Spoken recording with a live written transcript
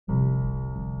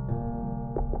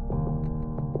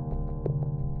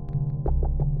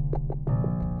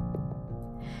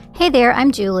Hey there,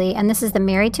 I'm Julie, and this is the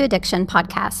Married to Addiction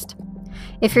podcast.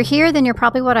 If you're here, then you're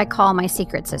probably what I call my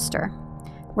secret sister.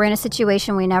 We're in a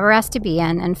situation we never asked to be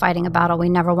in and fighting a battle we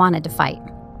never wanted to fight.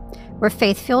 We're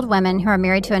faith-filled women who are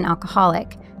married to an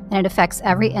alcoholic, and it affects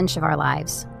every inch of our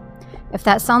lives. If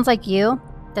that sounds like you,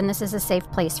 then this is a safe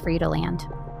place for you to land.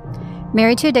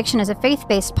 Married to Addiction is a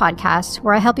faith-based podcast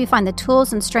where I help you find the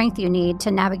tools and strength you need to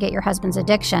navigate your husband's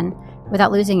addiction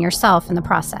without losing yourself in the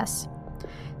process.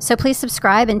 So please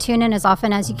subscribe and tune in as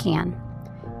often as you can,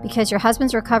 because your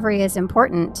husband's recovery is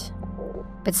important,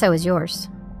 but so is yours.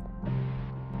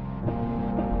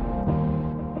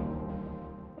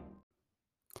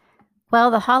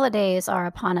 Well, the holidays are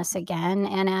upon us again,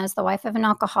 and as the wife of an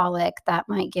alcoholic, that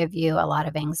might give you a lot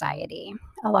of anxiety.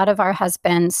 A lot of our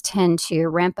husbands tend to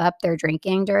ramp up their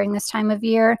drinking during this time of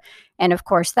year, and of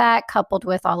course that, coupled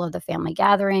with all of the family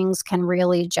gatherings, can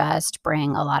really just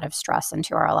bring a lot of stress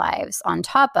into our lives, on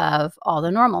top of all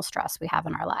the normal stress we have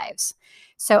in our lives.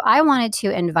 So I wanted to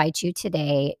invite you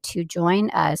today to join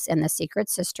us in the Secret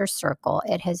Sister Circle.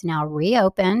 It has now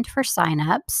reopened for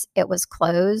signups. It was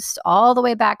closed all the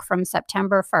way back from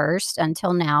September 1st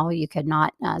until now. You could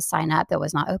not sign up. It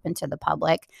was not open to the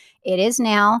public. It is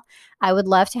now. I would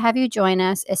love to have you join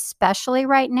us, especially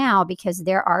right now, because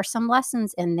there are some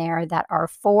lessons in there that are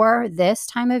for this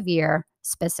time of year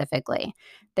specifically.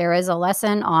 There is a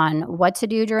lesson on what to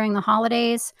do during the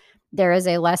holidays. There is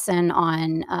a lesson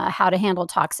on how to handle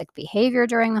toxic behavior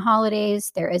during the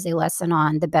holidays. There is a lesson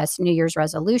on the best New Year's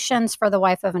resolutions for the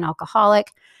wife of an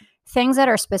alcoholic, things that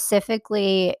are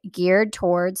specifically geared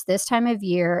towards this time of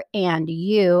year and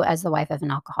you as the wife of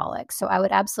an alcoholic. So I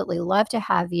would absolutely love to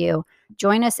have you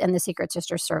join us in the Secret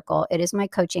Sister Circle. It is my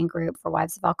coaching group for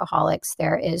wives of alcoholics.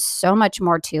 There is so much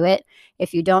more to it.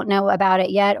 If you don't know about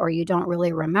it yet, or you don't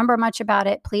really remember much about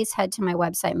it, please head to my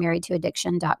website,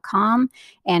 marriedtoaddiction.com,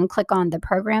 and click on the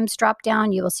programs drop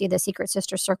down. You will see the Secret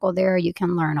Sister Circle there. You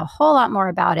can learn a whole lot more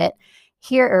about it.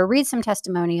 Hear or read some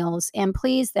testimonials, and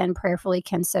please then prayerfully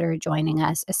consider joining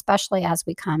us, especially as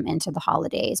we come into the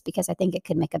holidays, because I think it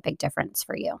could make a big difference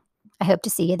for you. I hope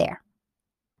to see you there.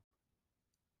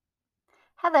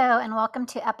 Hello, and welcome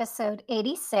to episode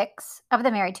 86 of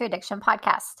the Married to Addiction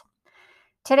podcast.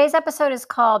 Today's episode is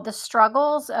called The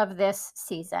Struggles of This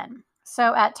Season.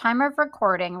 So at time of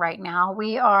recording right now,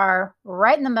 we are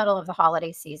right in the middle of the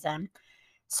holiday season.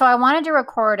 So I wanted to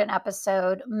record an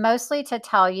episode mostly to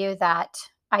tell you that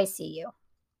I see you.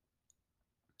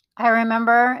 I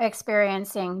remember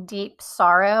experiencing deep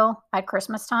sorrow at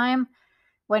Christmas time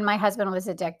when my husband was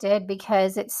addicted,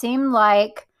 because it seemed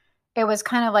like it was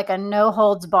kind of like a no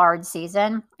holds barred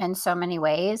season in so many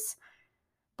ways.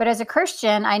 But as a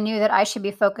Christian, I knew that I should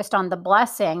be focused on the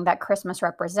blessing that Christmas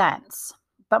represents.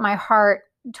 But my heart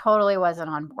totally wasn't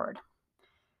on board.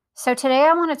 So today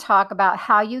I want to talk about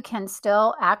how you can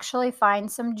still actually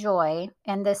find some joy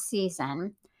in this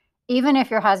season, even if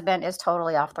your husband is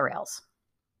totally off the rails.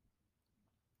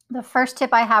 The first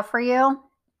tip I have for you,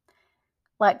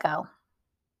 let go.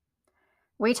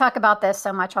 We talk about this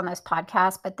so much on this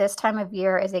podcast, but this time of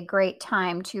year is a great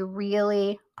time to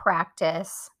really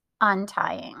practice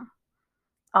untying,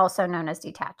 also known as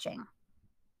detaching.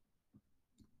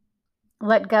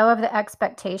 Let go of the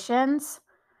expectations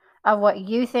of what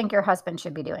you think your husband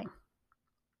should be doing.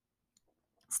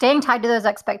 Staying tied to those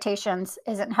expectations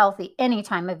isn't healthy any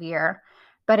time of year,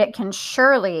 but it can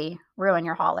surely ruin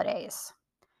your holidays.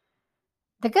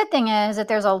 The good thing is that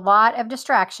there's a lot of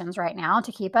distractions right now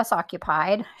to keep us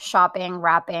occupied: shopping,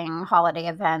 wrapping, holiday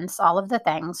events, all of the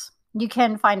things. You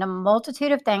can find a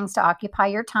multitude of things to occupy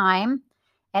your time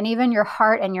and even your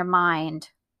heart and your mind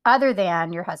other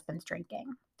than your husband's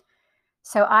drinking.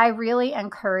 So I really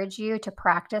encourage you to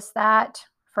practice that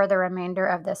for the remainder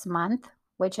of this month,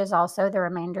 which is also the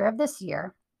remainder of this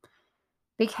year,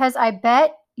 because I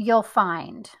bet you'll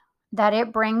find that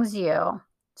it brings you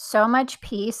so much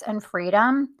peace and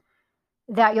freedom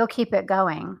that you'll keep it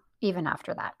going even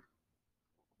after that.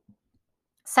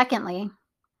 Secondly,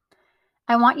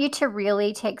 I want you to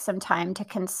really take some time to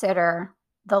consider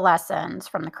the lessons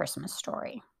from the Christmas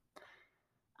story.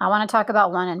 I want to talk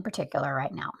about one in particular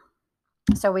right now.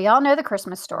 So we all know the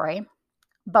Christmas story,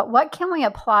 but what can we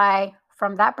apply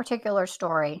from that particular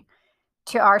story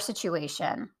to our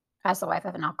situation as the wife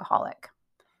of an alcoholic?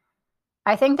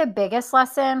 I think the biggest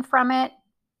lesson from it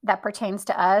that pertains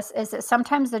to us is that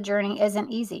sometimes the journey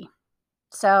isn't easy.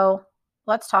 So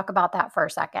let's talk about that for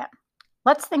a second.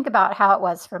 Let's think about how it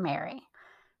was for Mary.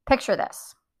 Picture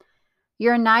this.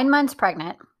 You're 9 months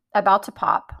pregnant, about to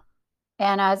pop,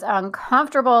 and as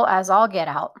uncomfortable as all get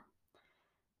out,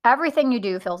 everything you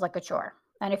do feels like a chore.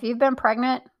 And if you've been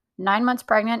pregnant, 9 months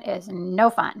pregnant is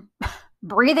no fun.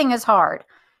 Breathing is hard.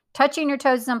 Touching your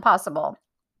toes is impossible.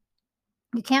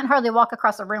 You can't hardly walk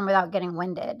across a room without getting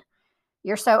winded.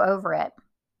 You're so over it.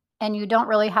 And you don't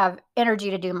really have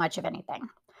energy to do much of anything.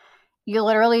 You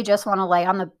literally just want to lay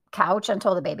on the couch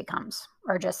until the baby comes,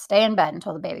 or just stay in bed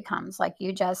until the baby comes. Like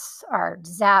you just are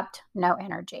zapped, no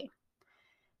energy.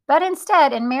 But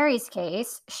instead, in Mary's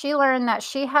case, she learned that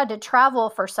she had to travel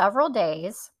for several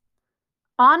days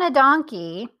on a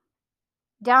donkey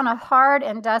down a hard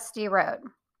and dusty road.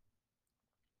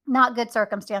 Not good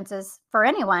circumstances for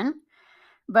anyone,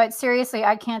 but seriously,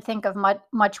 I can't think of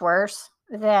much worse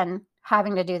than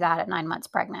having to do that at 9 months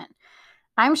pregnant.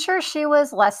 I'm sure she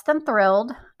was less than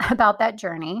thrilled about that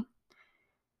journey,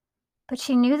 but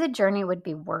she knew the journey would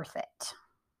be worth it.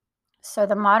 So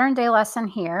the modern day lesson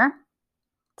here,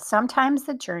 sometimes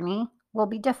the journey will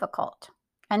be difficult.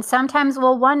 And sometimes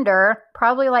we'll wonder,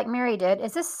 probably like Mary did,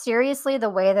 is this seriously the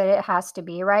way that it has to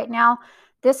be right now?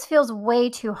 This feels way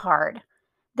too hard.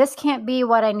 This can't be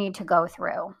what I need to go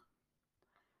through.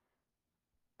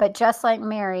 But just like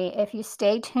Mary, if you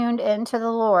stay tuned into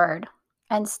the Lord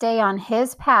and stay on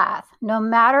His path, no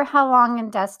matter how long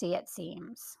and dusty it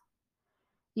seems,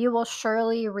 you will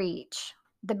surely reach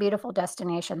the beautiful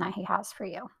destination that He has for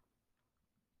you.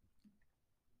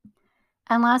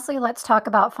 And lastly, let's talk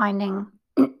about finding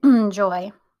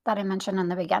joy that I mentioned in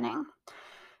the beginning.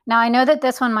 Now, I know that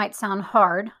this one might sound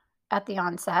hard at the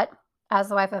onset. As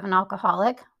the wife of an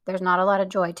alcoholic, there's not a lot of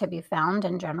joy to be found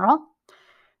in general.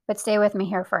 But stay with me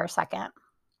here for a second.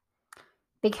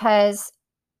 Because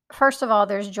first of all,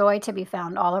 there's joy to be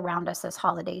found all around us this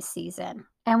holiday season.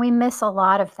 And we miss a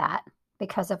lot of that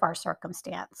because of our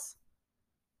circumstance.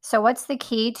 So what's the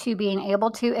key to being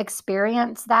able to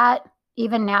experience that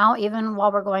even now, even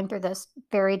while we're going through this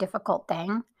very difficult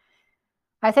thing?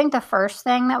 I think the first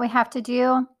thing that we have to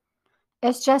do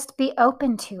is just be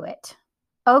open to it.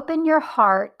 Open your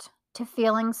heart to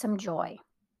feeling some joy.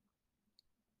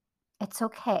 It's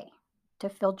okay to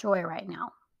feel joy right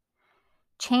now.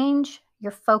 Change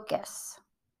your focus.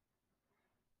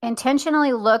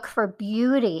 Intentionally look for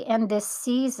beauty in this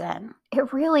season.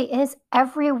 It really is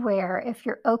everywhere if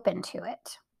you're open to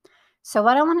it. So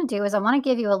what I want to do is I want to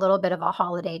give you a little bit of a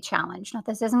holiday challenge. Now,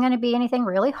 this isn't going to be anything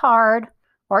really hard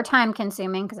or time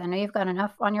consuming because I know you've got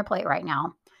enough on your plate right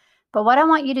now. But what I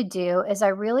want you to do is I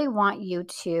really want you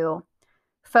to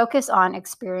focus on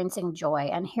experiencing joy.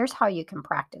 And here's how you can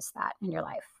practice that in your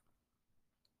life.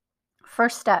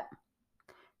 First step,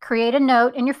 create a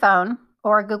note in your phone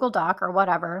or a Google Doc or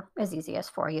whatever is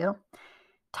easiest for you,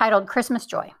 titled Christmas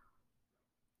Joy.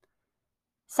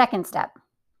 Second step,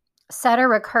 set a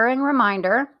recurring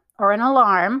reminder or an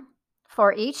alarm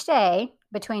for each day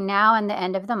between now and the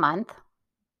end of the month.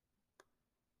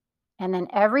 And then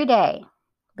every day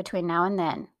between now and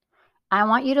then, I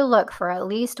want you to look for at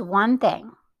least one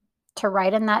thing to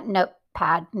write in that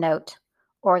notepad note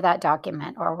or that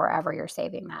document or wherever you're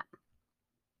saving that.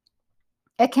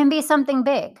 It can be something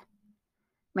big.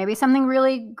 Maybe something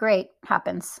really great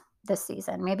happens this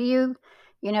season. Maybe you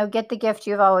get the gift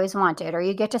you've always wanted, or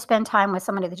you get to spend time with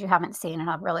somebody that you haven't seen in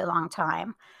a really long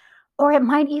time. Or it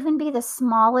might even be the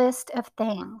smallest of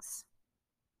things,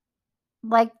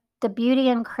 like the beauty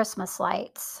in Christmas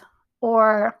lights,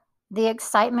 or the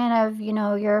excitement of,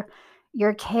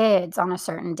 your kids on a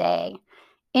certain day.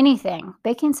 Anything,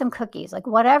 baking some cookies, like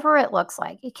whatever it looks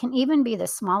like. It can even be the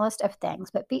smallest of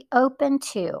things, but be open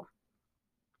to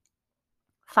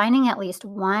finding at least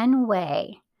one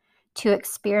way to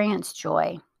experience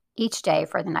joy each day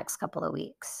for the next couple of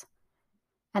weeks.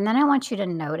 And then I want you to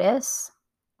notice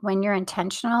when you're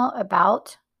intentional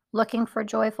about looking for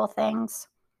joyful things,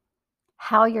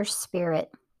 how your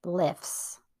spirit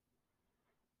lifts,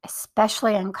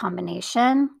 especially in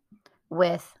combination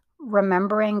with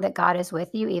remembering that God is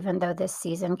with you, even though this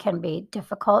season can be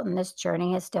difficult and this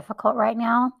journey is difficult right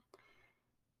now.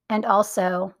 And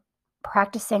also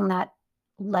practicing that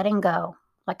letting go,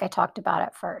 like I talked about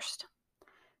at first.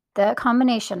 The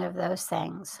combination of those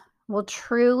things will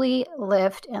truly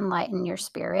lift and lighten your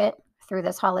spirit through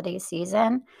this holiday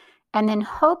season. And then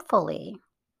hopefully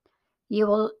you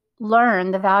will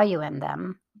learn the value in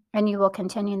them and you will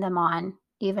continue them on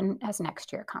even as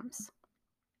next year comes.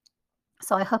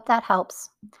 So I hope that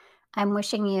helps. I'm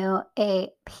wishing you a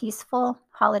peaceful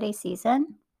holiday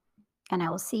season, and I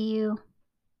will see you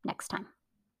next time.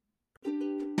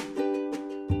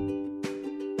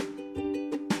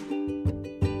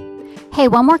 Hey,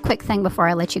 one more quick thing before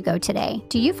I let you go today.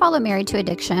 Do you follow Married to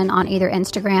Addiction on either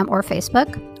Instagram or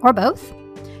Facebook, or both?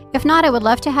 If not, I would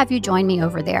love to have you join me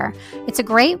over there. It's a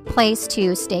great place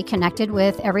to stay connected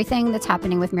with everything that's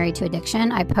happening with Married to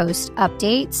Addiction. I post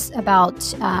updates about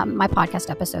my podcast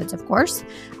episodes, of course.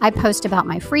 I post about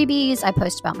my freebies. I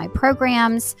post about my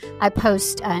programs. I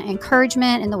post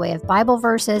encouragement in the way of Bible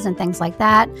verses and things like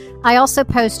that. I also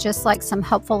post just like some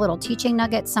helpful little teaching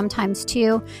nuggets sometimes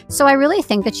too. So I really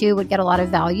think that you would get a lot of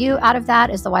value out of that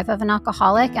as the wife of an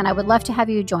alcoholic, and I would love to have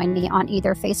you join me on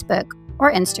either Facebook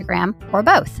or Instagram, or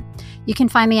both. You can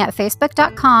find me at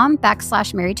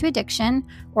facebook.com/married to addiction,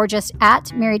 or just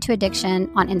at married to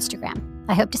addiction on Instagram.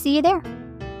 I hope to see you there.